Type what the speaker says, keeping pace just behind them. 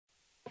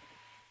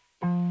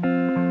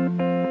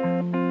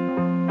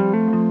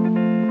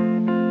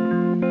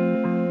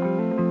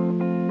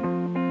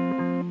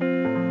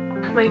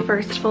my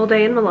first full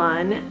day in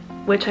Milan,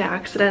 which I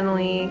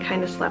accidentally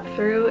kind of slept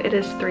through. It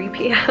is 3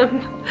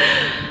 p.m.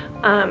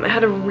 I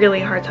had a really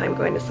hard time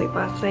going to sleep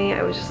last night.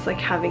 I was just like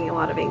having a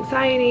lot of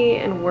anxiety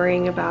and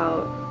worrying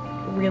about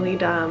really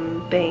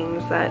dumb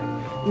things that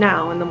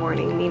now in the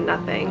morning mean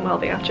nothing. Well,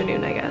 the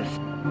afternoon, I guess.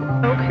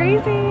 So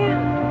crazy,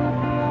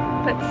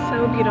 but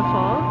so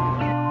beautiful.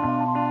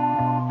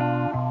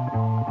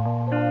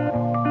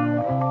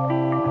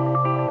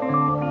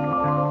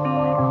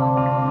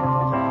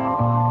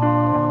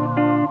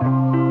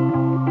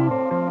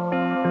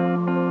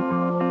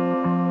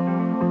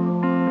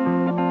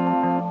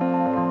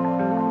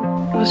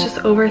 I was just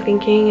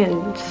overthinking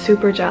and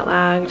super jet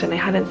lagged, and I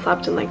hadn't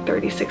slept in like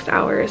 36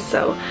 hours,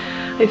 so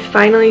I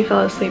finally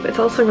fell asleep. It's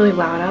also really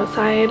loud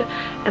outside,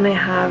 and I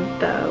have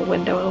the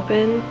window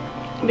open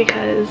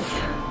because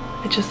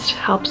it just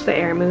helps the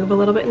air move a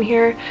little bit in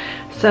here.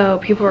 So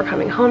people were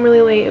coming home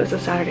really late. It was a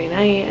Saturday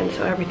night, and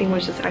so everything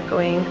was just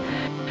echoing.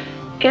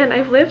 And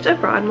I've lived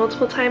abroad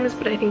multiple times,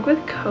 but I think with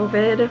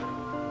COVID,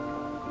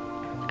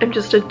 I'm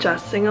just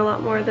adjusting a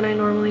lot more than I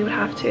normally would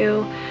have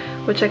to,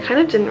 which I kind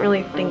of didn't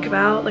really think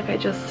about. Like,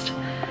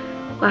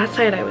 last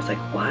night I was like,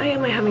 why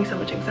am I having so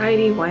much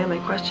anxiety? Why am I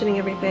questioning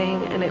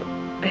everything? And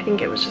I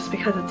think it was just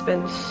because it's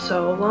been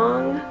so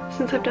long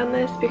since I've done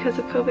this because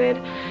of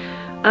COVID.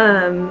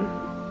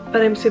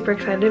 But I'm super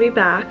excited to be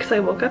back. So I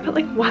woke up at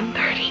like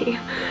 1:30.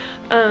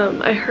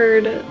 I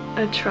heard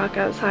a truck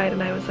outside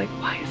and I was like,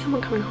 why is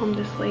someone coming home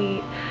this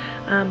late?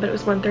 But it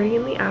was 1:30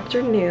 in the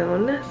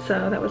afternoon,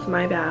 so that was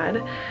my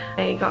bad.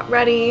 I got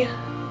ready,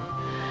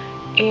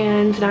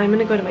 and now I'm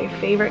gonna go to my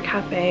favorite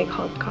cafe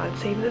called God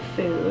Save the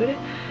Food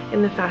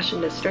in the fashion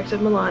district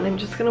of Milan. I'm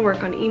just gonna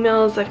work on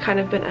emails. I've kind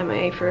of been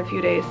MIA for a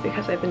few days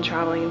because I've been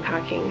traveling and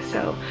packing,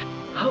 so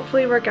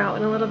hopefully work out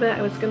in a little bit.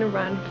 I was gonna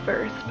run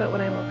first, but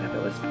when I woke up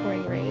it was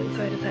pouring rain,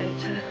 so I decided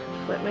to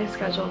flip my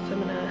schedule. So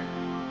I'm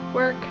gonna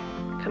work,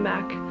 come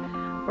back,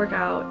 work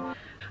out.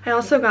 I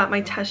also got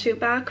my test shoot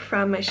back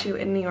from my shoot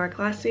in New York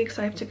last week,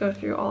 so I have to go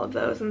through all of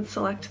those and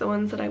select the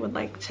ones that I would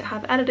like to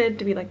have edited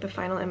to be like the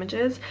final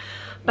images.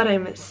 But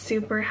I'm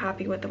super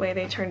happy with the way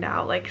they turned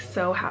out, like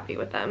so happy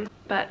with them.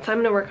 But so I'm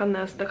gonna work on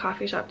those at the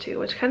coffee shop too,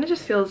 which kind of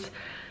just feels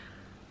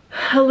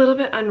a little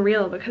bit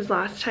unreal because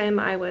last time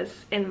I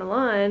was in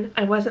Milan,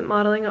 I wasn't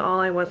modeling at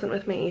all. I wasn't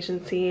with my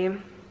agency.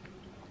 And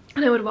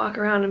I would walk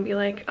around and be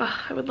like, oh,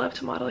 I would love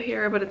to model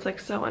here, but it's like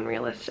so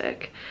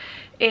unrealistic.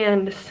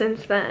 And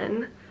since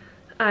then,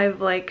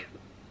 I've like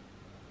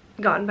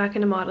gotten back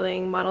into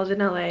modeling, modeled in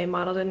LA,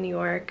 modeled in New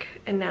York,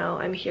 and now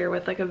I'm here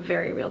with like a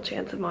very real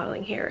chance of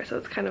modeling here. So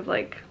it's kind of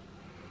like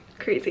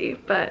crazy,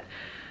 but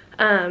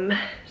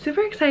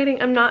super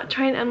exciting. I'm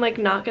like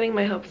not getting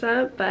my hopes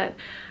up, but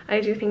I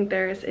do think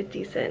there's a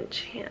decent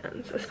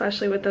chance,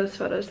 especially with those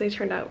photos. They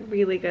turned out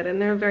really good, and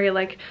they're very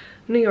like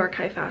New York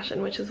high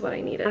fashion, which is what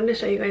I needed. I'm gonna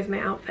show you guys my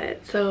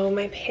outfit. So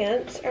my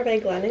pants are by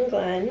Glen &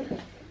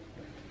 Glen.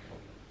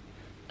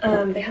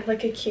 They have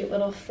like a cute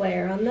little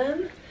flare on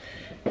them,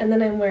 and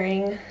then I'm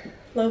wearing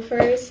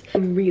loafers. I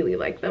really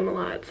like them a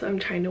lot, so I'm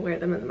trying to wear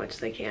them as much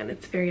as I can.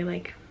 It's very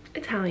like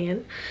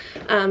Italian.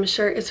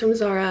 Shirt is from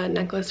Zara,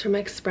 necklace from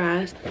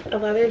Express, a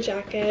leather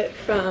jacket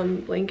from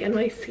Blink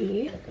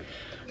NYC,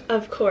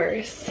 of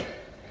course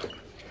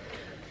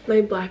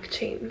my black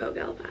chain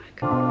Vogelle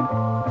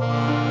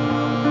bag.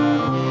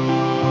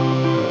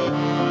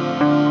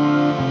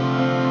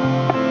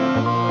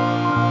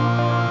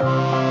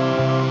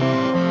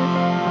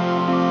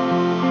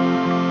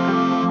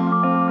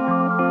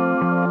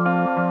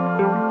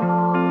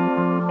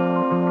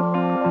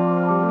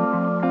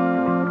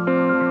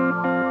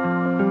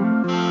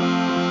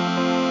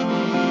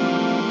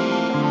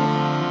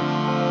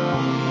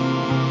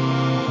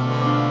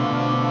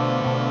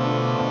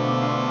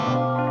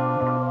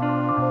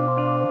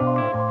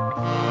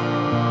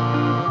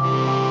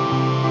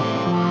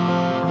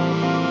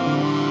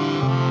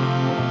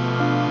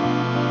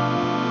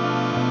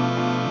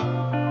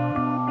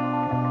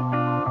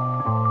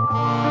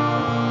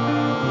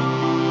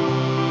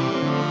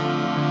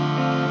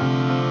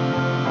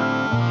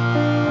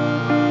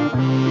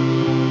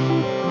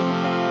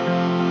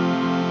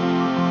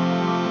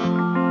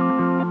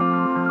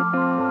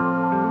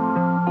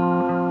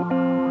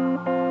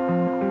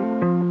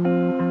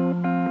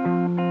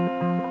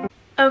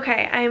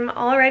 Okay, I'm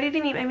all ready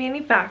to meet my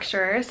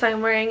manufacturer. So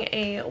I'm wearing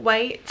a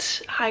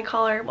white high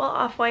collar, well,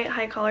 off-white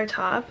high collar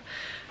top.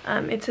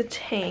 It's a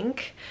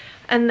tank,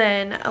 and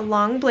then a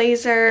long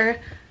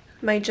blazer,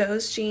 my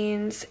Joe's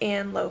jeans,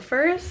 and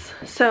loafers.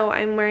 So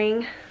I'm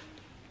wearing,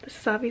 this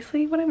is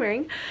obviously what I'm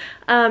wearing.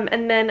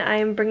 And then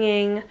I'm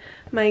bringing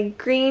my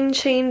green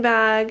chain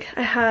bag.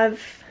 I have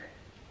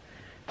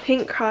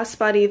pink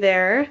crossbody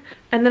there.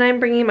 And then I'm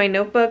bringing my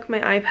notebook,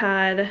 my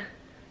iPad,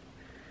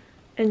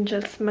 and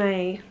just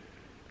my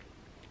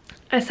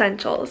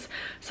essentials.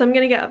 So I'm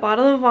gonna get a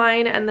bottle of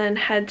wine and then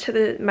head to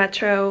the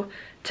metro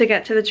to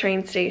get to the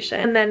train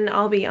station, and then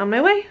I'll be on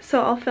my way.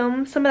 So I'll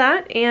film some of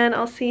that and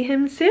I'll see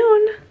him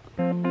soon.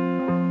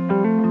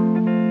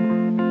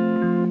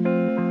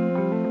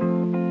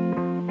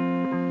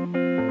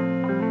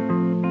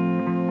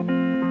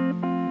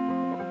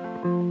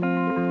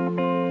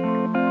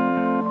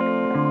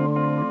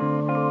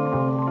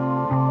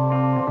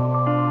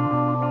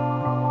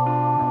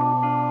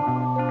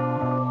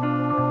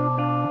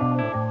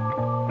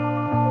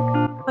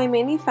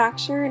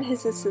 manufacturer and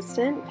his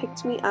assistant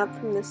picked me up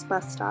from this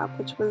bus stop,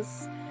 which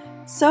was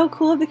so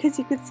cool because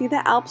you could see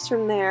the Alps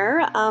from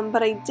there,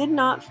 but I did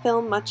not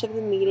film much of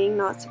the meeting,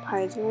 not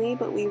surprisingly,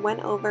 but we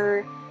went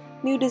over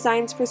new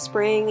designs for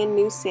spring and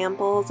new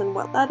samples and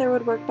what leather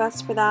would work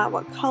best for that,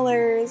 what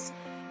colors,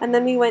 and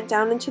then we went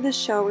down into the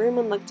showroom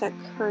and looked at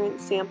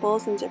current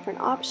samples and different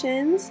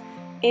options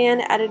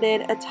and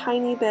edited a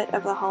tiny bit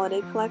of the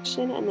holiday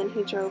collection, and then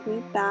he drove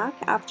me back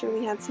after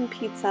we had some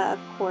pizza, of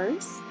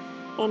course,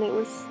 and it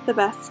was the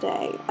best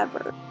day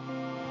ever.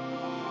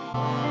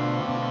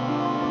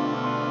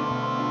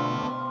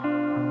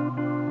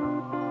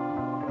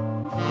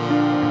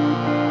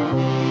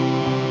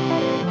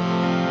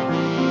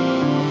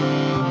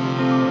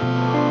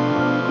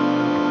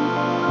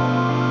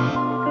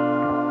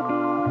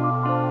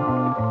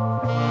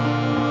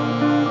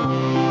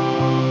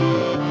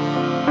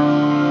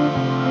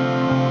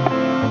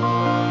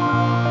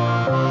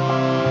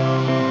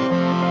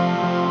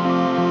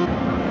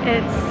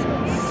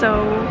 It's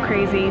so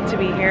crazy to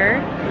be here.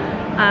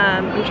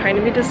 I'm trying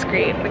to be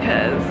discreet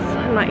because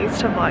I'm not used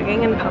to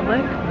vlogging in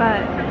public,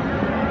 but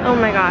oh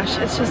my gosh,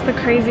 it's just the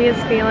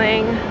craziest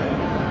feeling.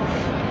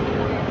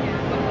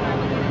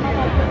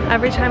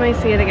 Every time I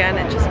see it again,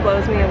 it just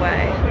blows me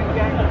away.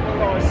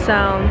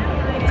 So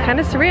it's kind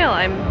of surreal.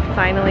 I'm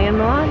finally in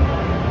Milan.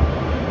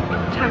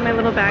 I have my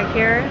little bag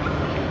here.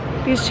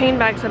 These chain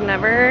bags have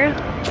never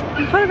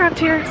been photographed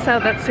here, so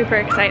that's super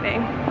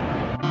exciting.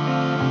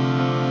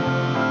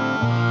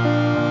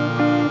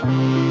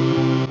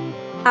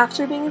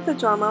 After being at the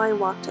drama, I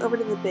walked over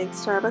to the big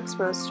Starbucks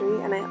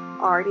roastery, and I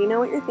already know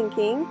what you're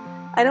thinking.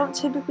 I don't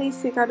typically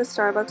seek out a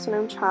Starbucks when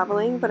I'm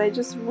traveling, but I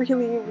just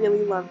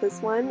really love this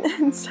one,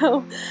 and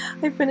so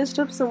I finished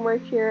up some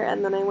work here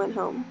and then I went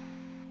home.